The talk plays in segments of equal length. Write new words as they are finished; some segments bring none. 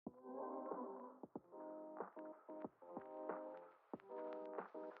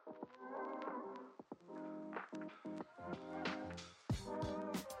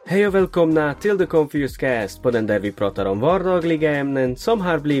Hej och välkomna till The Confused Cast, på den där vi pratar om vardagliga ämnen som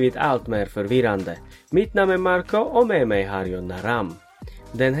har blivit allt mer förvirrande. Mitt namn är Marco och med mig har jag Naram.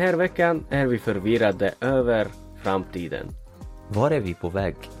 Den här veckan är vi förvirrade över framtiden. Var är vi på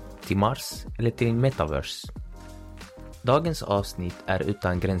väg? Till Mars eller till Metaverse? Dagens avsnitt är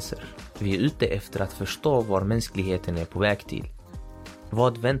utan gränser. Vi är ute efter att förstå var mänskligheten är på väg till.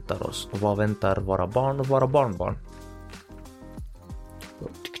 Vad väntar oss och vad väntar våra barn och våra barnbarn?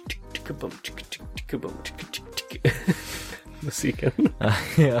 Musiken.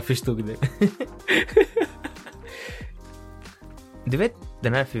 Jag förstod det. Du vet,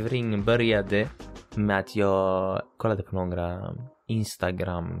 den här förvirringen började med att jag kollade på några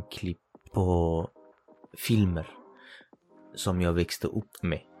Instagram-klipp på filmer som jag växte upp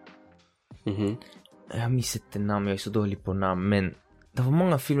med. Jag minns inte namn, jag är så dålig på namn, men det var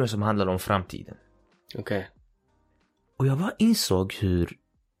många filmer som handlade om framtiden. Okej. Och jag bara insåg hur,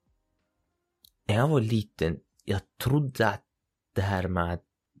 när jag var liten, jag trodde att det här med att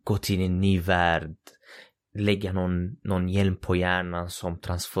gå till en ny värld, lägga någon hjälm på hjärnan som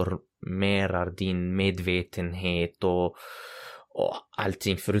transformerar din medvetenhet och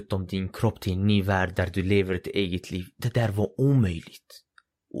allting förutom din kropp till en ny värld där du lever ett eget liv. Det där var omöjligt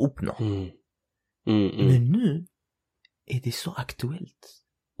att uppnå. Men nu är det så aktuellt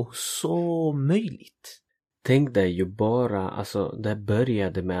och så möjligt. Tänk dig ju bara, alltså det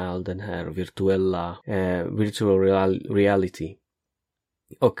började med all den här virtual reality.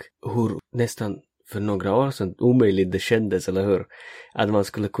 Och hur nästan för några år sedan omöjligt det kändes, eller hur? Att man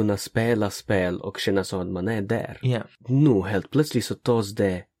skulle kunna spela spel och känna så att man är där. Yeah. Nu helt plötsligt så tas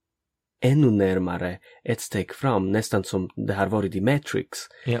det ännu närmare, ett steg fram, nästan som det har varit i Matrix.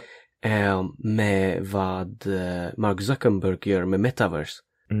 Yeah. Med vad Mark Zuckerberg gör med Metaverse.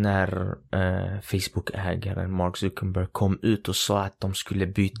 När Facebook-ägaren Mark Zuckerberg kom ut och sa att de skulle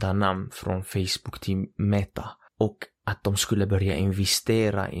byta namn från Facebook till Meta. Och att de skulle börja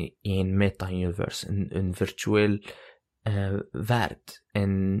investera i en meta-universe, en virtuell värld,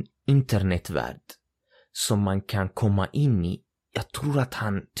 en internetvärld som man kan komma in i. Jag tror att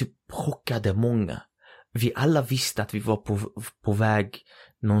han typ chockade många. Vi alla visste att vi var på väg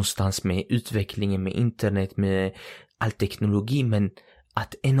någonstans med utvecklingen med internet, med all teknologi, men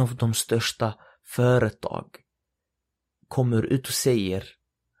att en av de största företag kommer ut och säger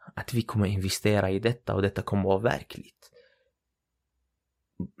att vi kommer investera i detta och detta kommer vara verkligt.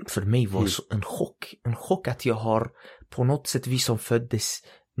 För mig var så en chock att jag har på något sätt, vi som föddes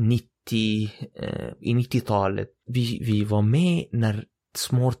i 90-talet, vi var med när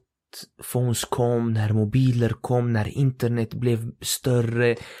smartphones kom, när mobiler kom, när internet blev större.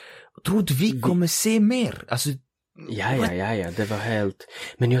 Jag trodde vi kommer se mer. Alltså, Ja, det var helt...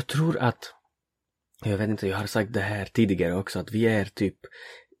 Men jag tror att... Jag vet inte, jag har sagt det här tidigare också, att vi är typ...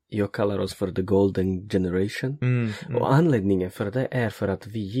 Jag kallar oss för the golden generation. Och anledningen för det är för att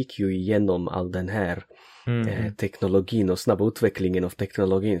vi gick ju igenom all den här teknologin och snabba utvecklingen av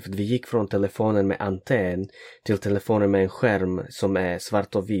teknologin. För vi gick från telefonen med antenn till telefoner med en skärm som är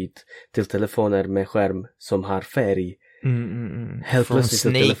svart och vit, till telefoner med skärm som har färg. Helt från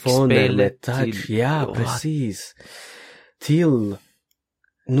plötsligt till telefoner med touch. Till... Ja, precis. Till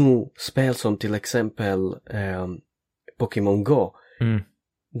nu spel som till exempel Pokémon Go.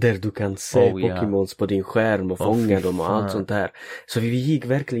 Där du kan se Pokémons på din skärm och fånga dem och allt sånt där. Så vi gick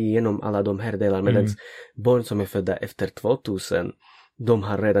verkligen igenom alla de här delarna. Medan barn som är födda efter 2000, de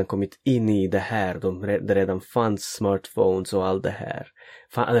har redan kommit in i det här. Det redan fanns smartphones och allt det här.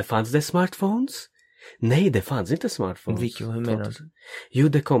 Fanns det smartphones? Nej, det fanns inte smartphones. Vilket, hur menar du? Jo,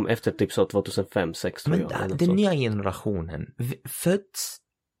 det kom efter typ så 2005-2006 tror jag. Men den nya generationen föds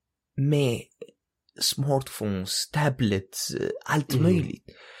med smartphones, tablets, allt möjligt.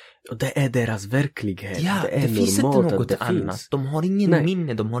 Och det är deras verklighet. Ja, det är finns inte något det annat. Finns. De har ingen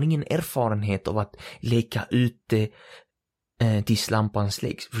minne, de har ingen erfarenhet av att leka ute tills lampan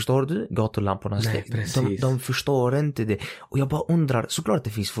släcks. Förstår du? Gatulamporna släcks. De förstår inte det. Och jag bara undrar, såklart det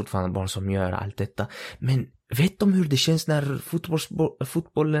finns fortfarande barn som gör allt detta. Men vet de hur det känns när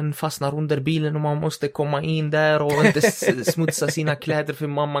fotbollen fastnar under bilen och man måste komma in där och inte smutsa sina kläder för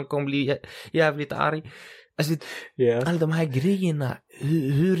mamman kommer bli jävligt arg. Alltså, alla de här grejerna,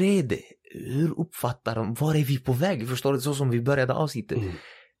 hur är det? Hur uppfattar de? Var är vi på väg? Förstår du? Så som vi började avsnittet.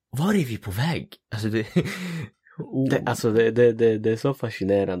 Var är vi på väg? Alltså det är så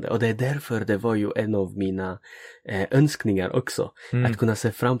fascinerande. Och det är därför det var ju en av mina önskningar också. Att kunna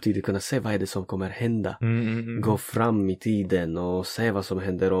se framtiden, kunna se vad är det som kommer hända. Gå fram i tiden och se vad som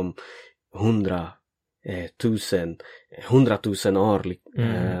händer om 100 000 år.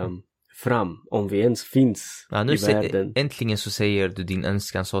 fram, om vi ens finns nu i världen. Äntligen så säger du din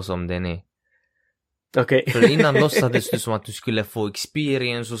önskan så som den är. Okej. För innan låtsades du som att du skulle få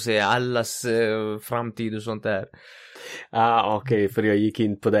experience och se allas framtid och sånt där. Okej, för jag gick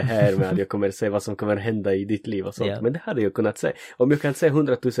in på det här med att jag kommer se vad som kommer hända i ditt liv och sånt. Yeah. Men det hade jag kunnat se. Om jag kan se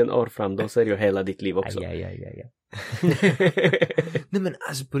 100 000 år fram, då ser jag hela ditt liv också. Ja. Nej men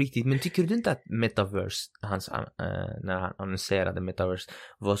alltså på riktigt, men tycker du inte att Metaverse, när han annonserade Metaverse,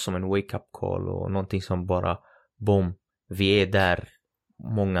 var som en wake-up call och någonting som bara, boom, vi är där.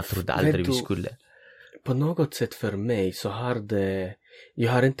 Många trodde aldrig vi skulle. På något sätt för mig så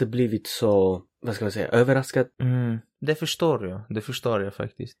jag har inte blivit så, vad ska man säga, överraskad. Det förstår jag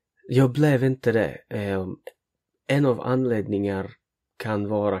faktiskt. Jag blev inte det. En av anledningar kan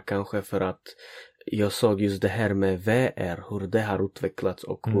vara kanske för att jag såg just det här med VR, hur det har utvecklats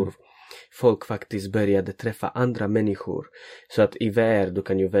och hur folk faktiskt började träffa andra människor. Så att i VR du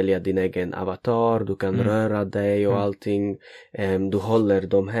kan ju välja din egen avatar, du kan röra dig och allting. Du håller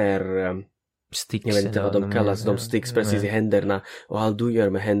de här sticks, jag vet inte vad de kallas, de sticks precis i händerna, och allt du gör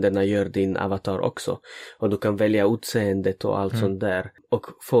med händerna gör din avatar också, och du kan välja utseendet och allt sånt där, och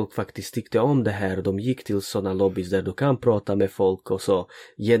folk faktiskt tyckte om det här. De gick till sådana lobbys där du kan prata med folk och så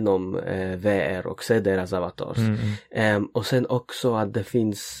genom VR och se deras avatars. Och sen också att det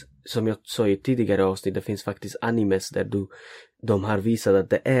finns, som jag sa i tidigare avsnitt, det finns faktiskt animes där de har visat att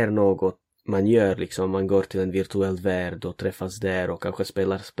det är något man gör, liksom man går till en virtuell värld och träffas där och kanske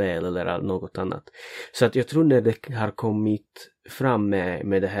spelar spel eller något annat. Så att jag tror när det har kommit fram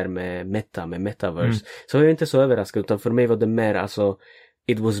med det här med Metaverse, så var jag inte så överraskad, utan för mig var det mer alltså,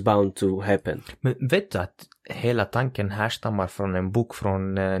 it was bound to happen. Men vet du att hela tanken härstammar från en bok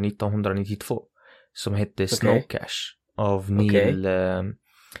från 1992 som hette Snow Cash av Neil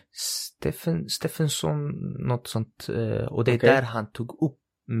Stephenson, något sånt, och det är där han tog upp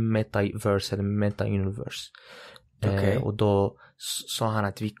Metaverse eller Meta-universe. Och då sa han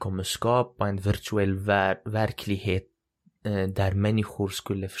att vi kommer skapa en virtuell verklighet där människor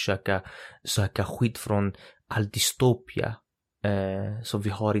skulle försöka söka skydd från all dystopia som vi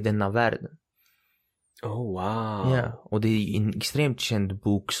har i denna världen. Oh wow. Ja, och det är en extremt känd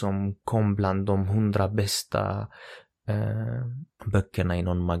bok som kom bland de 100 bästa böckerna i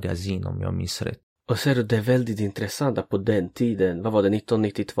någon magasin, om jag minns rätt. Och ser du, det är väldigt intressant att på den tiden, vad var det,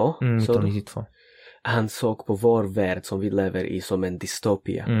 1992? 1992. Han såg på vår värld som vi lever i som en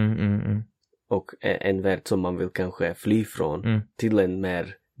dystopia. Och en värld som man vill kanske fly från till en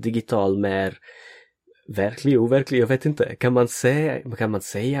mer digital, mer overklig, jag vet inte. Kan man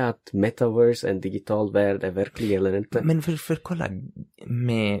säga att Metaverse, en digital värld, är verklig eller inte? Men för kolla,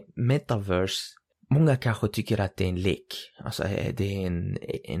 med Metaverse, många kanske tycker att det är en lek. Alltså det är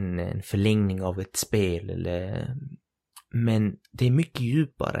en förlängning av ett spel. Men det är mycket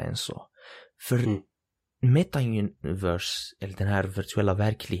djupare än så. För Meta-universe, eller den här virtuella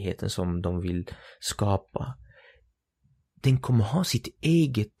verkligheten som de vill skapa, den kommer ha sitt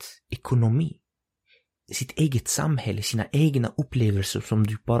eget ekonomi. Sitt eget samhälle, sina egna upplevelser som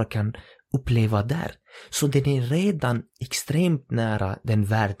du bara kan uppleva där. Så den är redan extremt nära den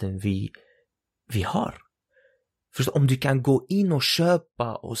världen vi har. Förstå, om du kan gå in och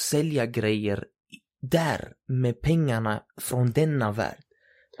köpa och sälja grejer där med pengarna från denna värld.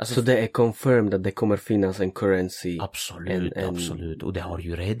 Alltså, så det är confirmed att det kommer finnas en currency? Absolut. Och det har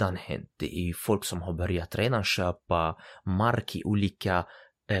ju redan hänt. Det är ju folk som har börjat redan köpa mark i olika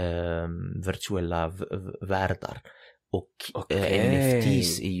virtuella världar. Och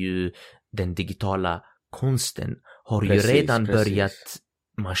NFTs är ju den digitala konsten. Har ju redan börjat.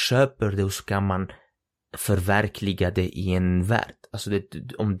 Man köper det och så kan man förverkliga det i en värld. Alltså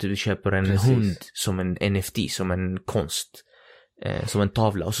om du köper en hund som en NFT, som en konst, som en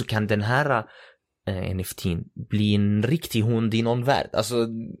tavla, och så kan den här NFT:n bli en riktig hund i någon värld. Alltså,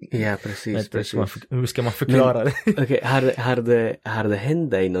 ja, precis. Hur ska man förklara det? Okej, har det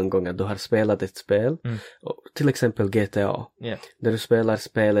hänt dig någon gång att du har spelat ett spel, till exempel GTA, där du spelar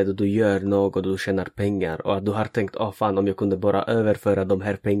spelet och du gör något och du tjänar pengar, och att du har tänkt, fan, om jag kunde bara överföra de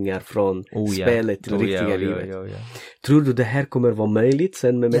här pengar från spelet till riktiga livet. Tror du det här kommer vara möjligt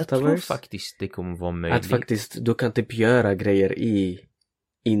sen med Metaverse? Jag tror faktiskt det kommer vara möjligt. Att faktiskt du kan typ göra grejer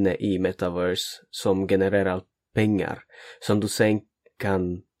inne i Metaverse som genererar pengar som du sen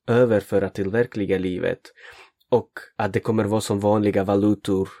kan överföra till verkliga livet, och att det kommer vara som vanliga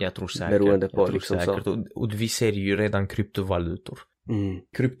valutor. Jag tror säkert. Beroende på liksom säkert. Så. Och vi ser ju redan kryptovalutor.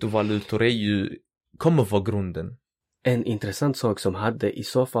 Kryptovalutor kommer vara grunden. En intressant sak som hade i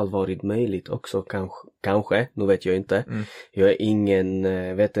så fall varit möjligt också, kanske, nu vet jag inte. Jag är ingen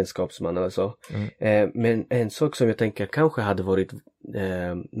vetenskapsman eller så. Men en sak som jag tänker kanske hade varit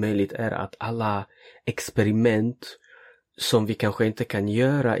möjligt är att alla experiment som vi kanske inte kan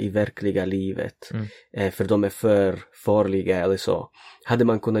göra i verkliga livet för de är för farliga eller så, hade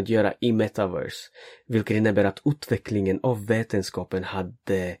man kunnat göra i Metaverse, vilket innebär att utvecklingen av vetenskapen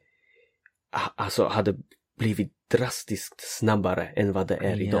hade blivit drastiskt snabbare än vad det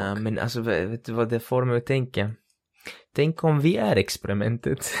är idag. Ja, men alltså vet du vad det får mig att tänka? Tänk om vi är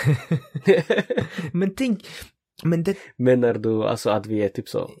experimentet. Men det... Menar du alltså att vi är typ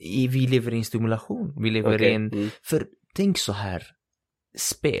så? Vi lever i en stimulation. Vi lever i en... För tänk så här.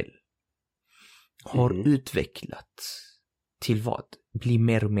 Spel har utvecklats till vad? Blir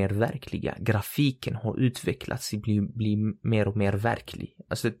mer och mer verkliga. Grafiken har utvecklats till blir mer och mer verklig.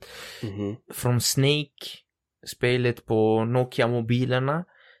 Alltså från Snake, spelet på Nokia-mobilerna,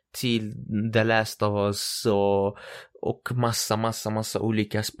 till The Last of Us och massa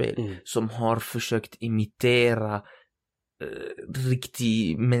olika spel som har försökt imitera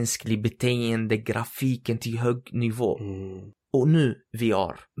riktig mänsklig beteende, grafiken till hög nivå. Och nu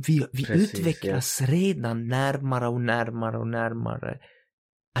VR. Vi utvecklas redan närmare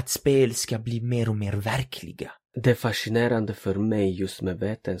att spel ska bli mer och mer verkliga. Det fascinerande för mig just med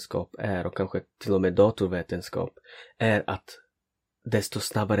vetenskap är, och kanske till och med datorvetenskap, är att desto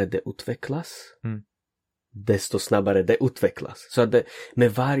snabbare det utvecklas. Så att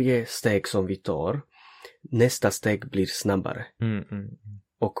med varje steg som vi tar, nästa steg blir snabbare.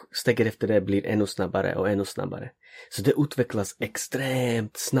 Och steget efter det blir ännu snabbare och ännu snabbare. Så det utvecklas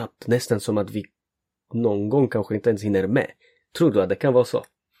extremt snabbt, nästan som att vi någon gång kanske inte ens hinner med. Tror du att det kan vara så?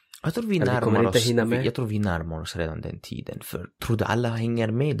 Jag tror vi närmar oss redan den tiden. För tror du alla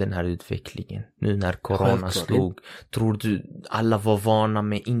hänger med den här utvecklingen? Nu när corona slog. Tror du alla var vana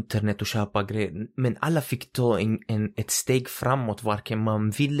med internet och köpa grejer? Men alla fick ta ett steg framåt, varken man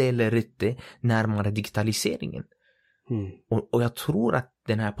ville eller inte, närmare digitaliseringen. Och jag tror att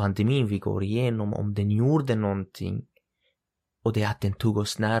den här pandemin vi går igenom, om den gjorde någonting, och det är att den tog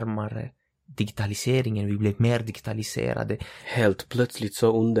oss närmare digitaliseringen, vi blev mer digitaliserade. Helt plötsligt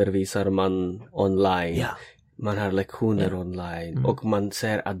så undervisar man online. Ja. Man har lektioner online och man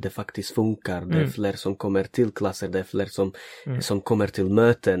ser att det faktiskt funkar. Det är fler som kommer till klasser, det är fler som kommer till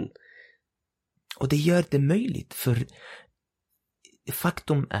möten. Och det gör det möjligt, för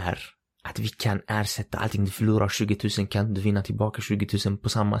faktum är att vi kan ersätta allting. Du förlorar 20 000, kan du vinna tillbaka 20 000 på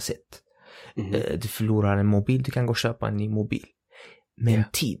samma sätt. Du förlorar en mobil, du kan gå och köpa en ny mobil. Men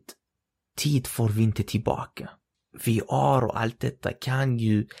tid får vi inte tillbaka. VR och allt detta kan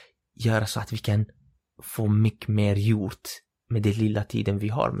ju göra så att vi kan få mycket mer gjort med det lilla tiden vi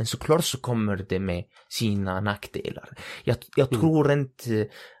har. Men såklart så kommer det med sina nackdelar. Jag tror inte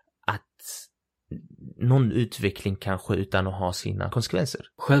att någon utveckling kan ske utan att ha sina konsekvenser.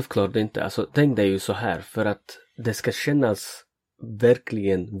 Självklart inte. Alltså, tänk dig ju så här. För att det ska kännas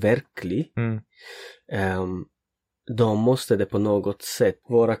verkligen verklig. Då måste det på något sätt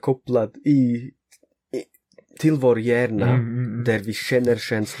vara kopplat till vår hjärna, där vi känner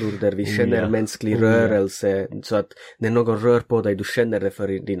känslor, där vi känner mänsklig rörelse, så att när någon rör på dig, du känner det för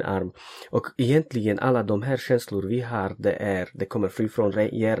din arm. Och egentligen alla de här känslor vi har, det kommer fri från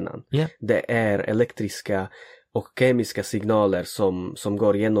hjärnan. Det är elektriska och kemiska signaler som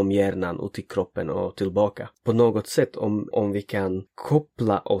går genom hjärnan ut i kroppen och tillbaka. På något sätt, om vi kan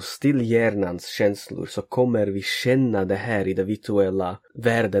koppla oss till hjärnans känslor, så kommer vi känna det här i den virtuella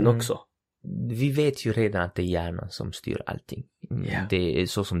världen också. Vi vet ju redan att det är hjärnan som styr allting. Det är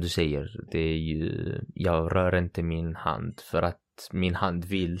så som du säger. Det är ju, jag rör inte min hand för att min hand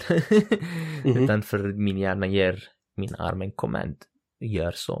vill. Utan för min hjärna ger min arm en kommand.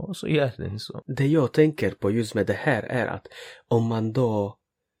 Gör så gör den så. Det jag tänker på just med det här är att om man då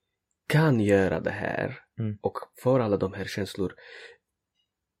kan göra det här och får alla de här känslor.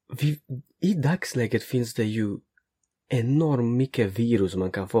 I dagsläget finns det ju enormt mycket virus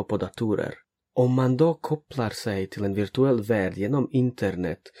man kan få på datorer. Om man då kopplar sig till en virtuell värld genom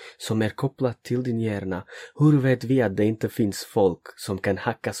internet som är kopplat till din hjärna, hur vet vi att det inte finns folk som kan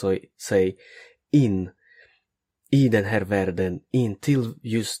hacka sig in i den här världen, in till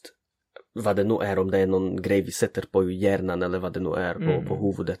just vad det nu är, om det är någon grej vi sätter på hjärnan eller vad det nu är på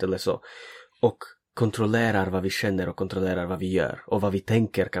huvudet eller så, och kontrollerar vad vi känner och kontrollerar vad vi gör och vad vi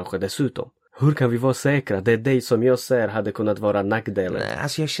tänker kanske dessutom. Hur kan vi vara säkra? Det är det som jag ser hade kunnat vara nackdelen.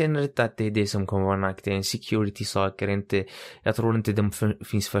 Alltså jag känner inte att det är det som kommer vara nackdelen. Security-saker inte, jag tror inte de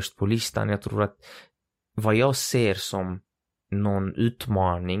finns först på listan. Jag tror att vad jag ser som någon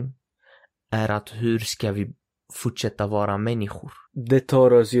utmaning är att hur ska vi fortsätta vara människor? Det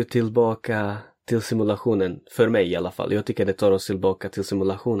tar oss ju tillbaka till simulationen, för mig i alla fall. Jag tycker det tar oss tillbaka till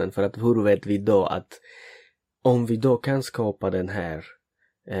simulationen, för att hur vet vi då att om vi då kan skapa den här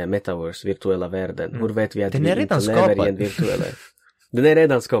Metaverse, virtuella världen, hur vet vi att den vi är inte redan lever skapad. i en virtuell Den är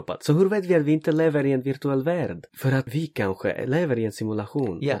redan skapad. Så hur vet vi att vi inte lever i en virtuell värld? För att vi kanske lever i en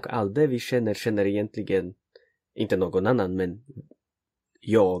simulation. Ja. Och allt det vi känner egentligen inte någon annan, men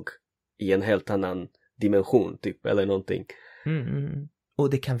jag i en helt annan dimension typ, eller någonting. Och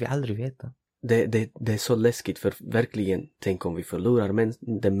det kan vi aldrig veta. Det är så läskigt, för verkligen, tänk om vi förlorar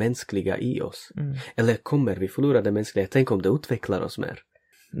det mänskliga i oss. Eller kommer vi förlora det mänskliga? Tänk om det utvecklar oss mer.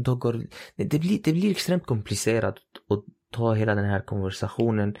 Då det blir extremt komplicerat att ta hela den här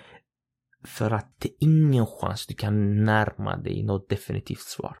konversationen, för att det är ingen chans du kan närma dig något definitivt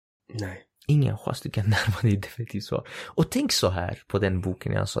svar. Nej. Ingen chans du kan närma dig definitivt svar. Och tänk så här på den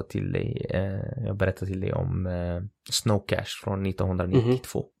boken jag sa till dig, jag berättade till dig om Snow Cash från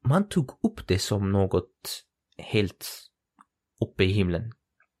 1992. Man tog upp det som något helt uppe i himlen.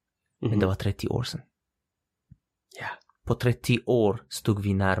 Men det var 30 år sedan. Ja. På 30 år stod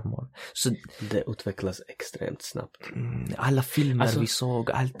vi närmare. Så det utvecklas extremt snabbt. Alla filmer vi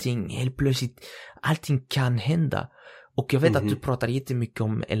såg, allting, helt plötsligt, allting kan hända. Och jag vet att du pratar jättemycket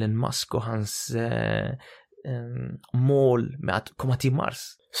om Elon Musk och hans mål med att komma till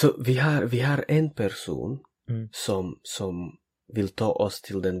Mars. Så vi har en person som vill ta oss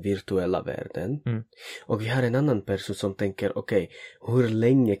till den virtuella världen. Och vi har en annan person som tänker, okej, hur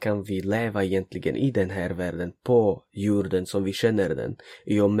länge kan vi leva egentligen i den här världen på jorden som vi känner den?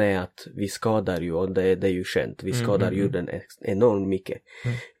 I och med att vi skadar ju, och det är ju känt, vi skadar jorden enormt mycket.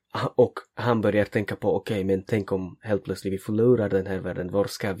 Och han börjar tänka på, okej, men tänk om helt plötsligt vi förlorar den här världen,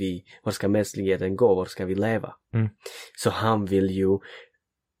 var ska mänskligheten gå, var ska vi leva? Så han vill ju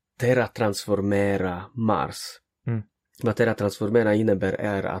terratransformera Mars. Vad terratransformera innebär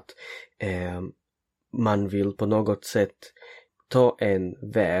är att man vill på något sätt ta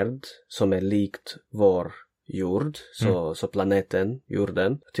en värld som är likt vår jord, så planeten,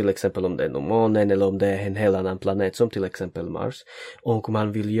 jorden, till exempel om det är månen eller om det är en helt annan planet som till exempel Mars, och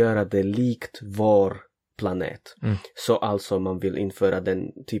man vill göra det likt vår planet. Så alltså man vill införa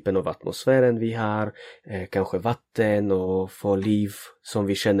den typen av atmosfären vi har, kanske vatten, och få liv som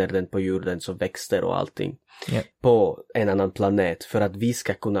vi känner den på jorden, så växter och allting på en annan planet, för att vi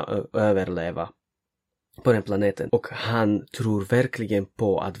ska kunna överleva på den planeten. Och han tror verkligen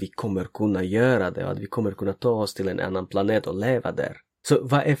på att vi kommer kunna göra det, och att vi kommer kunna ta oss till en annan planet och leva där. Så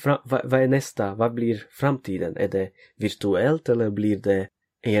vad är nästa? Vad blir framtiden? Är det virtuellt, eller blir det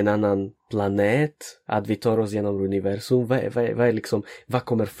en annan planet? Att vi tar oss genom universum? Vad är liksom, vad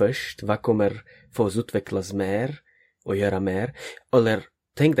kommer först? Vad kommer få oss utvecklas mer och göra mer? Eller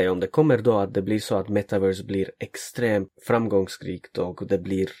tänk dig om det kommer då att det blir så att Metaverse blir extremt framgångsrikt, och det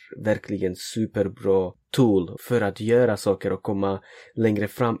blir verkligen superbra tool för att göra saker och komma längre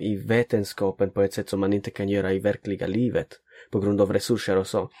fram i vetenskapen på ett sätt som man inte kan göra i verkliga livet på grund av resurser och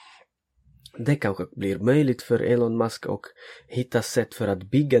så. Det kanske blir möjligt för Elon Musk att hitta sätt för att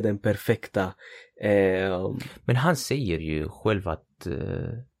bygga den perfekta Men han säger ju själv att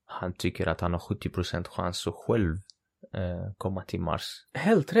han tycker att han har 70% chans att själv komma till Mars.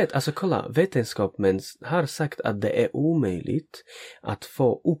 Helt rätt. Alltså kolla, vetenskapsmän har sagt att det är omöjligt att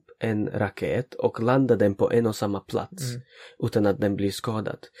få upp en raket och landa den på en och samma plats utan att den blir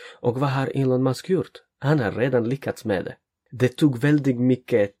skadad. Och vad har Elon Musk gjort? Han har redan lyckats med det. Det tog väldigt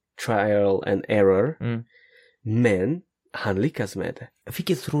mycket trial and error, men han lyckas med det.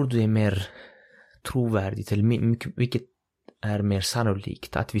 Vilket tror du är mer trovärdigt, eller vilket är mer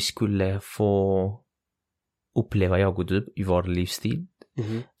sannolikt, att vi skulle få uppleva, jag och du, i vår livstid,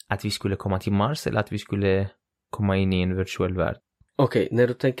 att vi skulle komma till Mars, eller att vi skulle komma in i en virtuell värld? Okej, när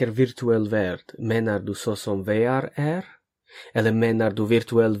du tänker virtuell värld, menar du så som VR är? Eller menar du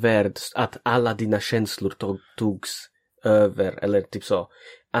virtuell värld att alla dina känslor togs över, eller typ så,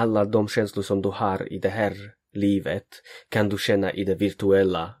 alla de känslor som du har i det här livet kan du känna i den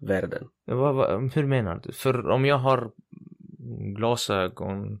virtuella världen? Hur menar du? För om jag har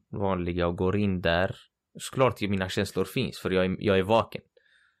glasögon vanliga och går in där, såklart mina känslor finns, för jag är vaken.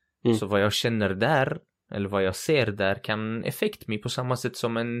 Så vad jag känner där, eller vad jag ser där, kan effekt mig på samma sätt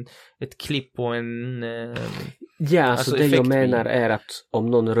som ett klipp och en... Ja, alltså det jag menar är att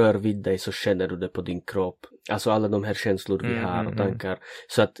om någon rör vid dig så känner du det på din kropp. Alltså alla de här känslor vi har och tankar.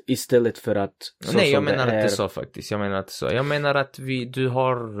 Så att istället för att... Nej, jag menar att det är så faktiskt. Jag menar att du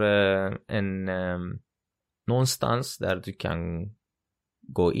har någonstans där du kan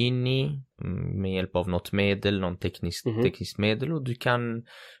gå in i med hjälp av något medel, någon tekniskt medel, och du kan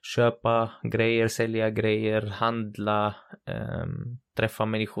köpa grejer, sälja grejer, handla, träffa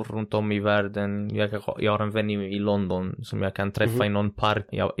människor runt om i världen. Jag har en vän i London som jag kan träffa i någon park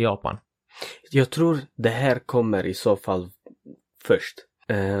i Japan. Jag tror det här kommer i så fall först.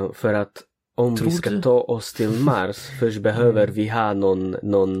 För att om vi ska ta oss till Mars, först behöver vi ha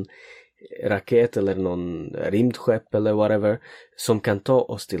någon raket eller någon rymdskepp eller whatever som kan ta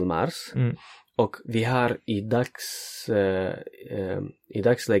oss till Mars. Och vi har i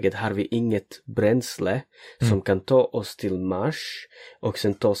dagsläget har vi inget bränsle som kan ta oss till Mars och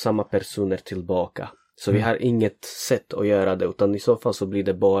sen ta samma personer tillbaka. Så vi har inget sätt att göra det, utan i så fall så blir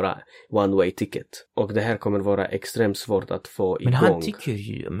det bara one way ticket. Och det här kommer vara extremt svårt att få igång. Men han tycker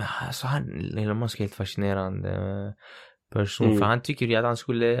ju, alltså Elon Musk är helt fascinerande person, för han tycker ju att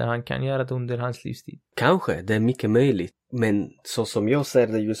han kan göra det under hans livstid. Kanske, det är mycket möjligt. Men så som jag ser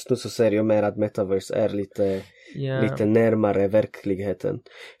det just nu så ser jag mer att Metaverse är lite närmare verkligheten.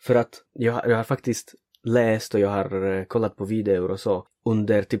 För att jag har faktiskt läst och jag har kollat på videor och så.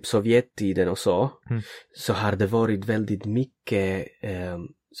 Under typ Sovjettiden och så har det varit väldigt mycket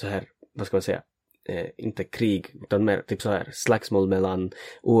så här, vad ska man säga, inte krig utan mer typ så här slagsmål mellan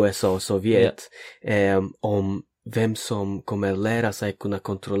USA och Sovjet om vem som kommer lära sig kunna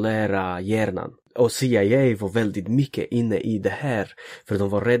kontrollera hjärnan. Och CIA var väldigt mycket inne i det här, för de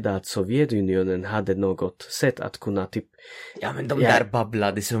var rädda att Sovjetunionen hade något sätt att kunna typ... Ja, men där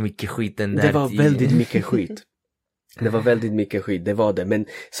babblade så mycket skit den där. Det var väldigt mycket skit. Det var väldigt mycket skit, det var det. Men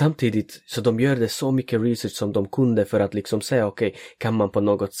samtidigt så de gjorde så mycket research som de kunde för att liksom säga okej, kan man på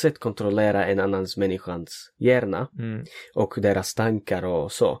något sätt kontrollera en annans människans hjärna och deras tankar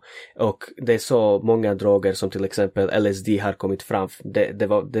och så. Och det är så många droger som till exempel LSD har kommit fram.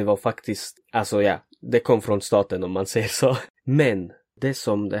 Det var faktiskt, alltså ja, det kom från staten om man säger så. Men det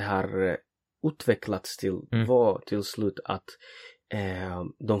som det har utvecklats till var till slut att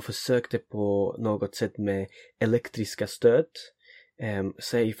de försökte på något sätt med elektriska stöd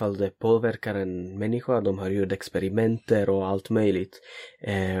se ifall det påverkar en människa. De har gjort experimenter och allt möjligt.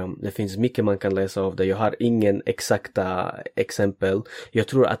 Det finns mycket man kan läsa av det. Jag har ingen exakta exempel. Jag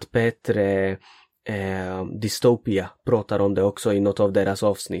tror att Petre Dystopia pratar om det också i något av deras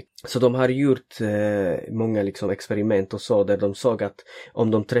avsnitt. Så de har gjort många liksom experiment och så, där de såg att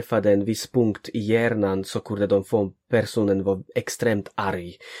om de träffade en viss punkt i hjärnan så kunde de få personen vara extremt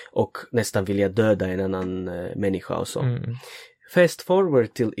arg och nästan vilja döda en annan människa och så. Fast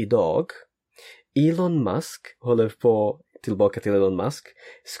forward till idag, Elon Musk håller på, tillbaka till Elon Musk,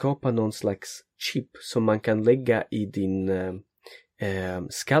 skapa någon slags chip som man kan lägga i din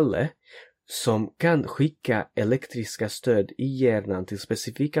skalle som kan skicka elektriska stöd i hjärnan till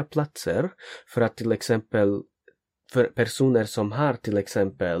specifika platser för att till exempel för personer som har till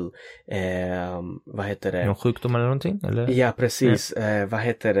exempel vad heter det? Någon sjukdom eller någonting? Eller? Ja, precis. Vad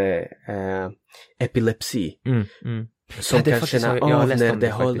heter det? Epilepsi. Som kan känna av när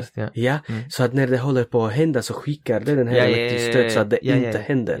det håller så att när det håller på att hända så skickar det den här elektriska stöd så att det inte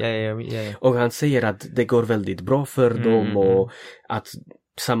händer. Och han säger att det går väldigt bra för dem och att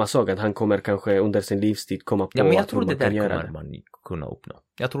samma sak, att han kommer kanske under sin livstid komma på men jag att tror man det kan där göra kommer det. man kunna uppnå.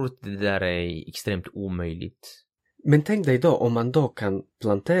 Jag tror att det där är extremt omöjligt. Men tänk dig då, om man då kan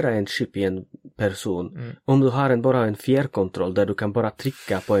plantera en chip i en person, om du har bara en fjärrkontroll där du kan bara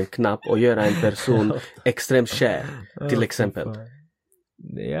trycka på en knapp och göra en person extremt kär, till exempel.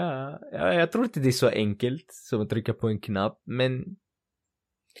 Ja, jag tror inte det är så enkelt som att trycka på en knapp, men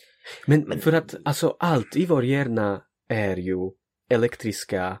för att alltså allt i vår hjärna är ju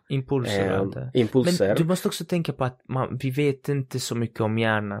elektriska impulser. Men du måste också tänka på att vi vet inte så mycket om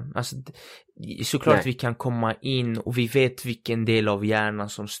hjärnan. Alltså, såklart vi kan komma in och vi vet vilken del av hjärnan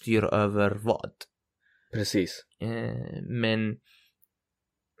som styr över vad. Precis. Men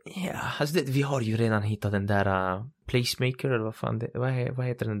alltså vi har ju redan hittat den där pacemaker, eller vad fan vad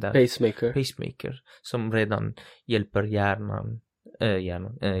heter den där? Pacemaker som redan hjälper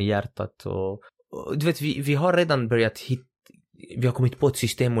hjärtat och du vet, vi har redan börjat vi har kommit på ett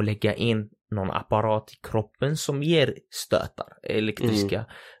system att lägga in någon apparat i kroppen som ger stötar, elektriska,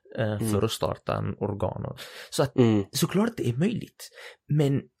 för att starta en organ. Så att såklart det är möjligt.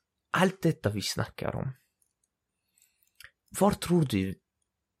 Men allt detta vi snackar om, vad tror du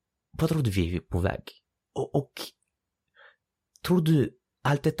vi är på väg? Och tror du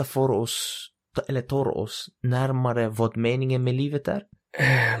allt detta tar oss närmare vad meningen med livet är?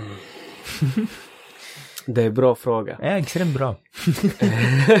 Det är en bra fråga. Ja, extremt bra.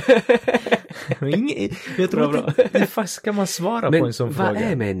 Jag tror att det fast ska man svara på en sån fråga. Men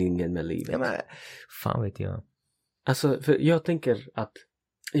vad är meningen med livet? Ja, men, fan vet jag. Alltså, för jag tänker att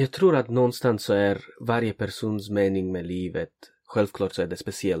jag tror att någonstans så är varje persons mening med livet, självklart så är det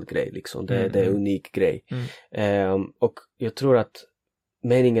speciell grej liksom. Det är en unik grej. Och jag tror att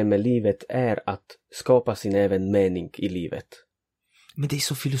meningen med livet är att skapa sin egen mening i livet. Men det är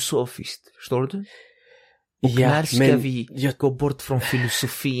så filosofiskt, förstår du? Och när ska vi gå bort från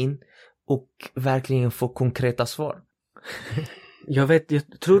filosofin och verkligen få konkreta svar? Jag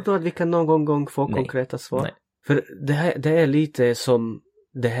tror då att vi kan någon gång få konkreta svar. Nej. För det är lite som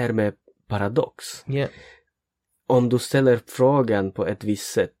det här med paradox. Yeah. Om du ställer frågan på ett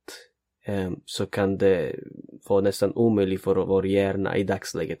visst sätt så kan det vara nästan omöjligt för vår hjärna i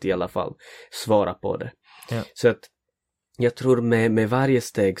dagsläget i alla fall svara på det. Yeah. Så att jag tror med varje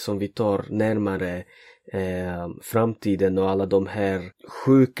steg som vi tar närmare framtiden och alla de här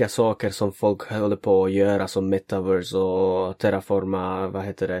sjuka saker som folk håller på att göra som Metaverse och terraforma,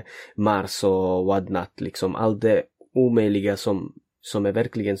 Mars och whatnot, liksom allt det omöjliga som är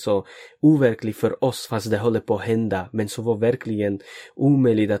verkligen så overkligt för oss fast det håller på att hända, men som var verkligen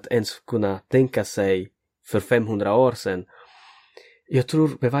omöjligt att ens kunna tänka sig för 500 år sedan. Jag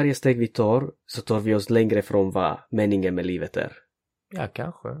tror med varje steg vi tar så tar vi oss längre från vad meningen med livet är. Ja,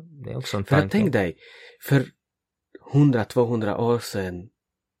 kanske. Det är också en tanke. För att tänk dig, för 100-200 år sedan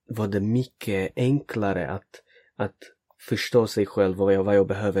var det mycket enklare att förstå sig själv och vad jag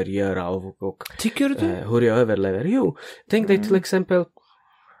behöver göra och tycker du? Hur jag överlever. Jo, tänk dig till exempel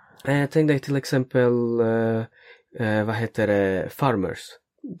farmers.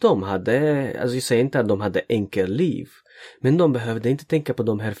 De hade, alltså jag säger inte att de hade enkel liv, men de behövde inte tänka på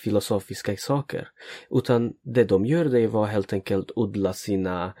de här filosofiska saker, utan det de gjorde var helt enkelt odla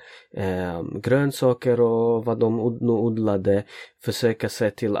sina grönsaker och vad de odlade, försöka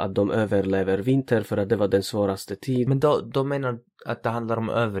se till att de överlever vinter för att det var den svåraste tiden. Men då menar att det handlar om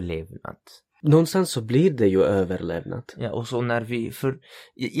överlevnad. Någonstans så blir det ju överlevnad. Ja, och så när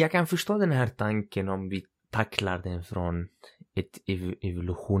jag kan förstå den här tanken om vi tacklar den från ett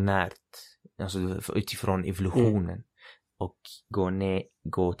evolutionärt, alltså utifrån evolutionen och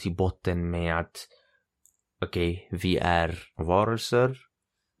gå till botten med att vi är varelser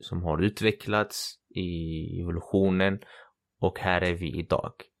som har utvecklats i evolutionen och här är vi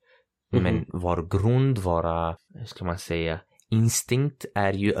idag. Men vår grund, ska man säga, instinkt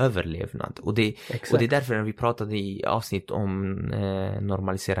är ju överlevnad. Och det är därför när vi pratade i avsnitt om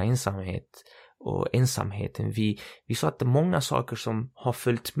normalisera ensamhet och ensamheten, vi sa att det är många saker som har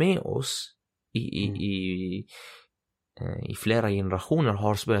följt med oss i flera generationer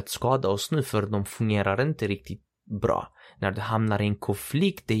har börjat skada oss nu, för de fungerar inte riktigt bra. När det hamnar i en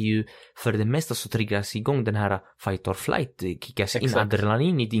konflikt, det är ju för det mesta så triggas igång den här fight or flight, det kickas in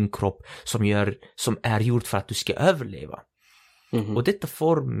adrenalin i din kropp som är gjort för att du ska överleva. Och detta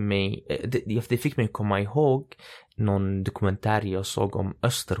får mig, det fick mig komma ihåg någon dokumentär jag såg om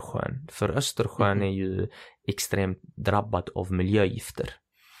Östersjön. För Östersjön är ju extremt drabbad av miljögifter.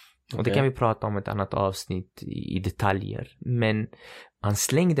 Och det kan vi prata om ett annat avsnitt i detaljer. Men man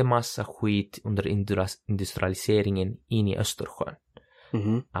slängde massa skit under industrialiseringen in i Östersjön.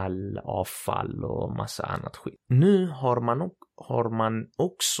 All avfall och massa annat skit. Nu har man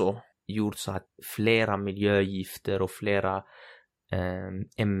också gjort så att flera miljögifter och flera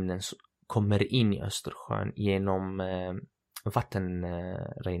ämnen kommer in i Östersjön genom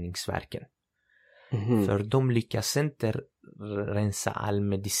vattenreningsverken. För de lyckas inte rensa all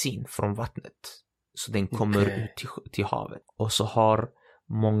medicin från vattnet, så den kommer ut till havet. Och så har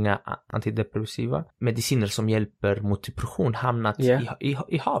många antidepressiva mediciner som hjälper mot depression hamnat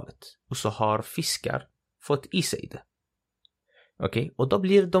i havet. Och så har fiskar fått i sig det. Och då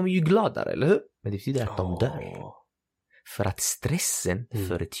blir de ju gladare, eller hur? Men det betyder att de dör. För att stressen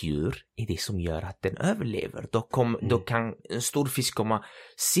för ett djur är det som gör att den överlever. Då kan en stor fisk komma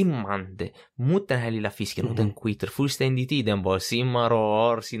simmande mot den här lilla fisken och den skiter fullständigt i. Den bara simmar och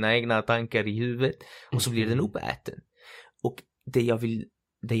har sina egna tankar i huvudet och så blir den uppäten. Och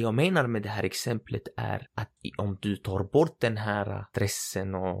det jag menar med det här exemplet är att om du tar bort den här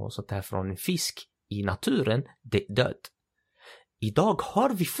stressen och sånt här från en fisk i naturen, det är död. Idag har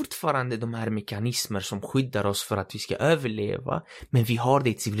vi fortfarande de här mekanismer som skyddar oss för att vi ska överleva, men vi har det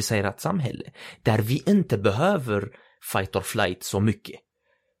i ett civiliserat samhälle där vi inte behöver fight or flight så mycket.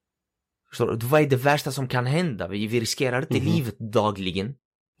 Så vad är det värsta som kan hända? Vi riskerar inte livet dagligen.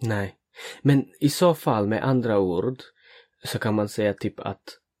 Nej, men i så fall med andra ord så kan man säga typ att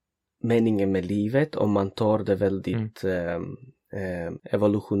meningen med livet, om man tar det väldigt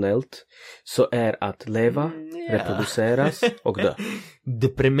evolutionellt, så är att leva, reproduceras och dö.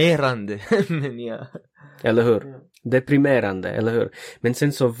 Deprimerande, men ja. Eller hur? Deprimerande, eller hur? Men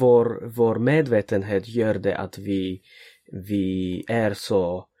sen så vår medvetenhet gör det att vi är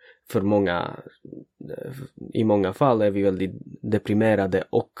så, i många fall är vi väldigt deprimerade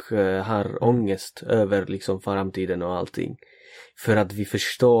och har ångest över liksom framtiden och allting. För att vi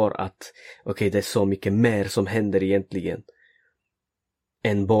förstår att det är så mycket mer som händer egentligen.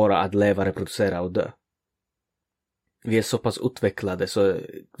 än bara att leva, reproducera och dö. Vi är så pass utvecklade så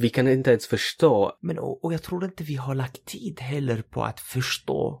vi kan inte ens förstå. Men och jag tror inte vi har lagt tid heller på att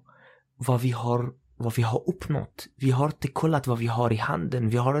förstå vad vi har uppnått. Vi har inte kollat vad vi har i handen.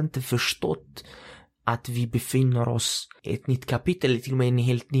 Vi har inte förstått att vi befinner oss i ett nytt kapitel, till och med en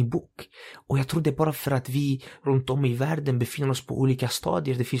helt ny bok. Och jag tror det är bara för att vi runt om i världen befinner oss på olika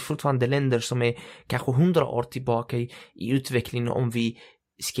stadier. Det finns fortfarande länder som är kanske 100 år tillbaka i utvecklingen, om vi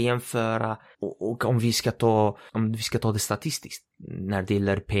ska jämföra och om vi ska ta det statistiskt. När det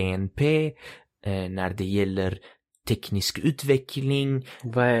gäller PNP, när det gäller teknisk utveckling.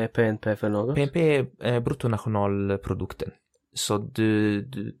 Vad är PNP för något? PNP är bruttonationalprodukten. Så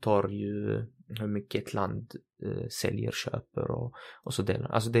du tar ju hur mycket ett land säljer, köper och så delar.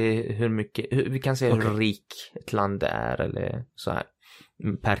 Alltså det är hur mycket, vi kan säga hur rik ett land är eller så här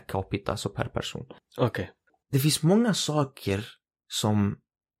per capita, så per person. Okej. Det finns många saker som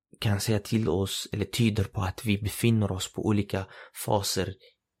kan säga till oss eller tyder på att vi befinner oss på olika faser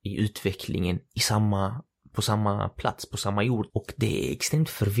i utvecklingen på samma plats, på samma jord, och det är extremt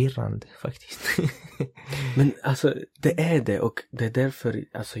förvirrande faktiskt. Men alltså det är det, och det är därför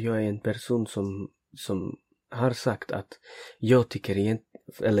alltså jag är en person som har sagt att jag tycker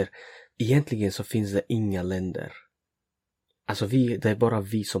egentligen så finns det inga länder. Alltså det är bara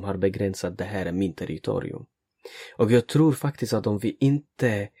vi som har begränsat det här är min territorium. Och jag tror faktiskt att om vi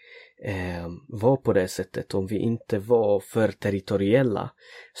inte var på det sättet, om vi inte var för territoriella,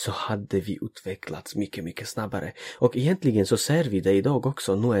 så hade vi utvecklats mycket, mycket snabbare. Och egentligen så ser vi det idag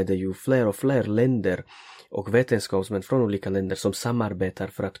också. Nu är det ju fler och fler länder och vetenskapsmän från olika länder som samarbetar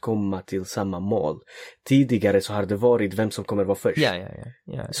för att komma till samma mål. Tidigare så har det varit vem som kommer vara först. Ja.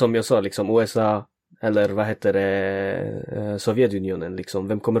 Som jag sa, liksom USA eller vad heter det, Sovjetunionen, liksom,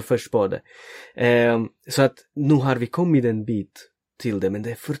 vem kommer först på det. Så att nu har vi kommit en bit till det, men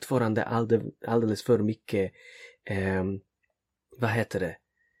det är fortfarande alldeles för mycket, vad heter det,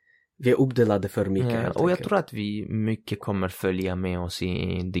 vi är uppdelade för mycket. Och jag tror att vi mycket kommer följa med oss i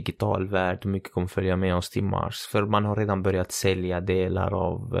en digital värld, mycket kommer följa med oss till Mars, för man har redan börjat sälja delar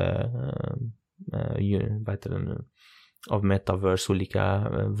av vad heter det nu, av Metaverse, olika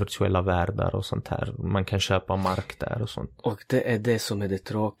virtuella världar och sånt här. Man kan köpa mark där och sånt. Och det är det som är det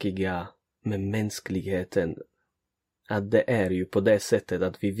tråkiga med mänskligheten. Att det är ju på det sättet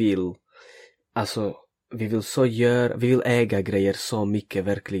att vi vill äga grejer så mycket,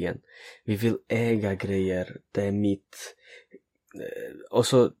 verkligen. Vi vill äga grejer, det är mitt. Och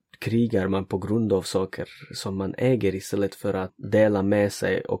så krigar man på grund av saker som man äger istället för att dela med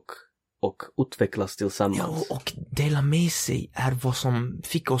sig och utvecklas tillsammans. Ja, och dela med sig är vad som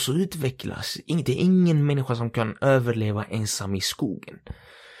fick oss att utvecklas. Det är ingen människa som kan överleva ensam i skogen.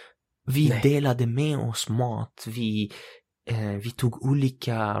 Vi delade med oss mat. Vi tog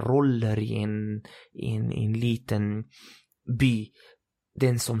olika roller i en liten by.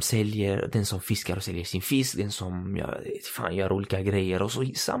 Den som fiskar och säljer sin fisk, den som gör olika grejer, och så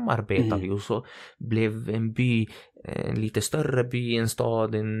samarbetar vi, och så blev en by en lite större by, en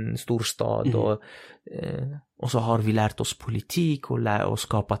stad, en stor stad, och så har vi lärt oss politik och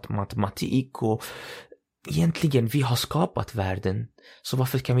skapat matematik, och egentligen vi har skapat världen, så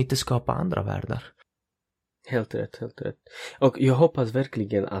varför kan vi inte skapa andra världar? Helt rätt. Och jag hoppas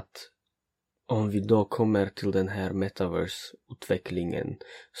verkligen att om vi då kommer till den här Metaverse-utvecklingen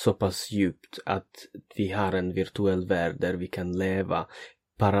så pass djupt att vi har en virtuell värld där vi kan leva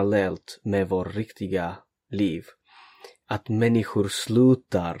parallellt med vår riktiga liv. Att människor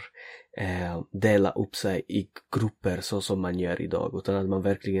slutar dela upp sig i grupper så som man gör idag, utan att man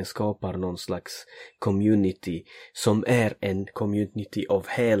verkligen skapar någon slags community som är en community av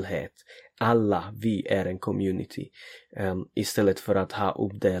helhet. Alla vi är en community, istället för att ha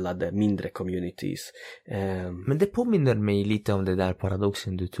uppdelade mindre communities. Men det påminner mig lite om det där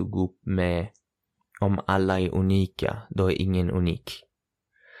paradoxen du tog upp med om alla är unika, då är ingen unik.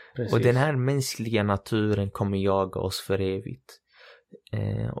 Precis. Och den här mänskliga naturen kommer jaga oss för evigt.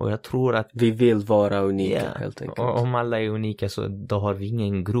 Och jag tror att vi vill vara unika, helt enkelt. Och om alla är unika, så då har vi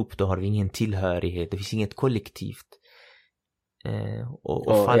ingen grupp, då har vi ingen tillhörighet, det finns inget kollektivt.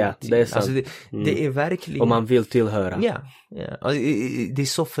 Ja, det är sant. Alltså det är verkligen, om man vill tillhöra. Ja. Det är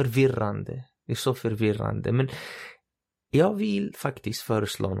så förvirrande. Men jag vill faktiskt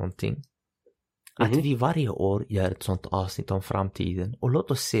föreslå någonting. Att vi varje år gör ett sånt avsnitt om framtiden, och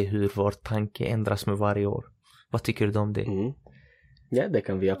låt oss se hur vår tanke ändras med varje år. Vad tycker du om det? Ja, det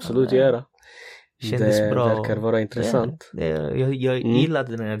kan vi absolut göra. Kändes det bra. Verkar vara intressant. Jag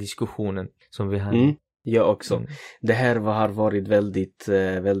gillade den här diskussionen som vi hade. Jag också. Det här har varit väldigt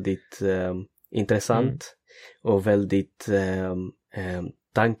intressant och väldigt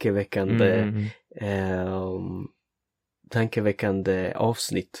tankeväckande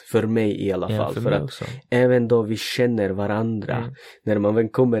avsnitt för mig i alla fall. För för att också. även då vi känner varandra, när man väl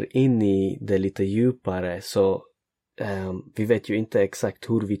kommer in i det lite djupare, så vi vet ju inte exakt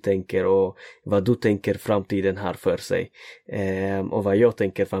hur vi tänker och vad du tänker framtiden har för sig, och vad jag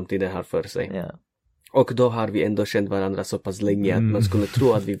tänker framtiden har för sig. Ja. Och då har vi ändå känt varandra så pass länge att man skulle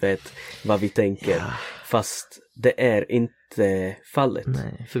tro att vi vet vad vi tänker. Fast det är inte fallet.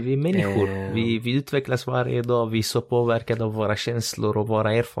 Nej, för vi är människor. Vi utvecklas varje dag. Vi är så påverkade av våra känslor och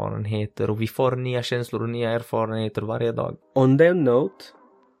våra erfarenheter. Och vi får nya känslor och nya erfarenheter varje dag. On that note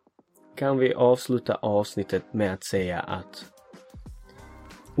kan vi avsluta avsnittet med att säga att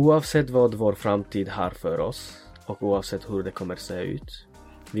oavsett vad vår framtid har för oss och oavsett hur det kommer se ut,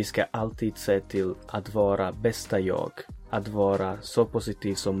 vi ska alltid se till att vara bästa jag, att vara så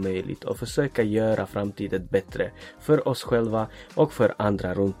positiv som möjligt och försöka göra framtiden bättre för oss själva och för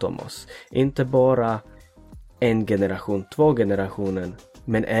andra runt om oss. Inte bara en generation, 2 generationer,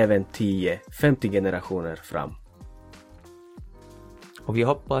 men även 10, 50 generationer fram. Och vi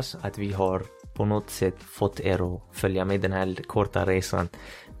hoppas att vi har på något sätt fått er att följa med den här korta resan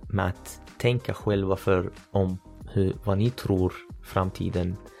med att tänka själva om vad ni tror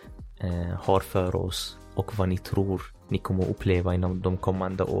framtiden har för oss och vad ni tror ni kommer att uppleva inom de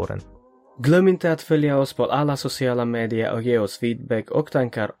kommande åren. Glöm inte att följa oss på alla sociala medier och ge oss feedback och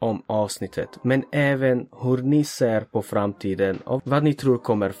tankar om avsnittet, men även hur ni ser på framtiden och vad ni tror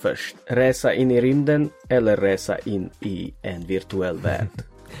kommer först. Resa in i rymden eller resa in i en virtuell värld.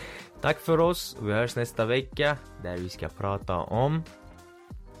 Tack för oss. Vi hörs nästa vecka där vi ska prata om...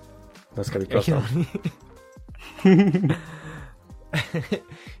 Vad ska vi prata om?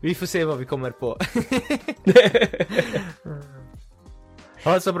 Vi får se vad vi kommer på.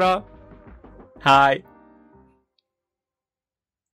 Ha det så bra. Hej!